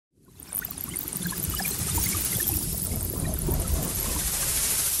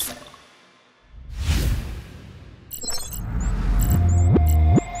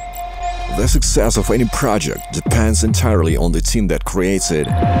The success of any project depends entirely on the team that creates it.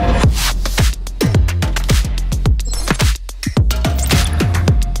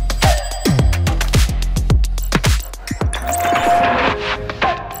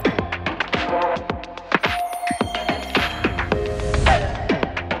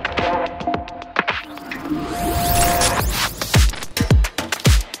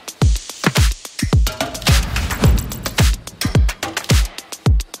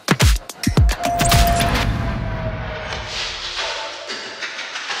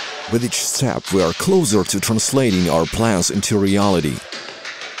 With each step, we are closer to translating our plans into reality,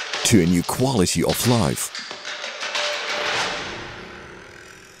 to a new quality of life.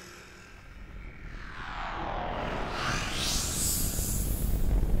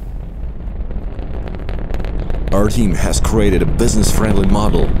 Our team has created a business-friendly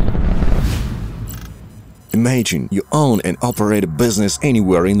model. Imagine you own and operate a business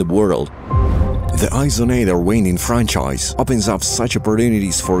anywhere in the world. The IZONATOR vending franchise opens up such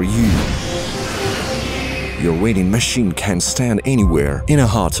opportunities for you. Your vending machine can stand anywhere, in a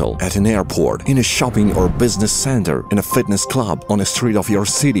hotel, at an airport, in a shopping or business center, in a fitness club, on a street of your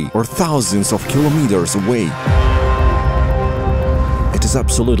city, or thousands of kilometers away. It is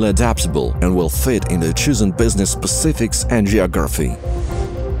absolutely adaptable and will fit in the chosen business specifics and geography.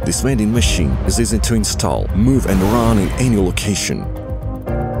 This vending machine is easy to install, move and run in any location.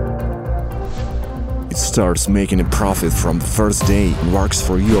 It starts making a profit from the first day and works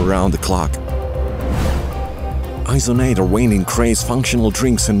for you around the clock. IZONATOR vending creates functional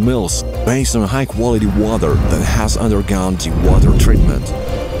drinks and meals based on high-quality water that has undergone water treatment.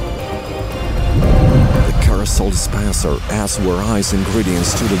 The carousel dispenser adds various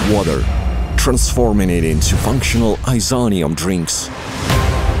ingredients to the water, transforming it into functional IZONEUM drinks.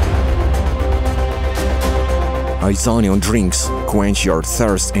 IZONEUM drinks quench your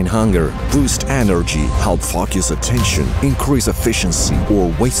thirst and hunger, boost energy, help focus attention, increase efficiency,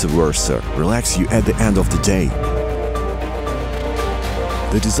 or vice versa, relax you at the end of the day.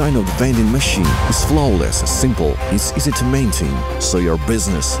 The design of the vending machine is flawless, simple, it's easy to maintain, so your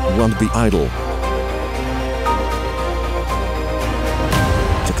business won't be idle.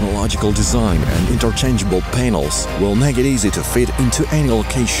 Technological design and interchangeable panels will make it easy to fit into any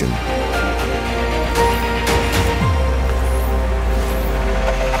location.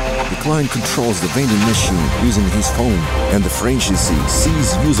 The client controls the vending machine using his phone, and the franchisee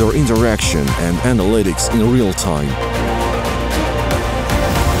sees user interaction and analytics in real time.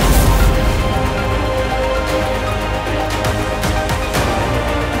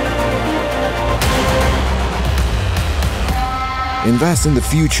 Invest in the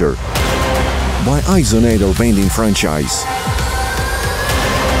future. Buy IZONATOR vending franchise.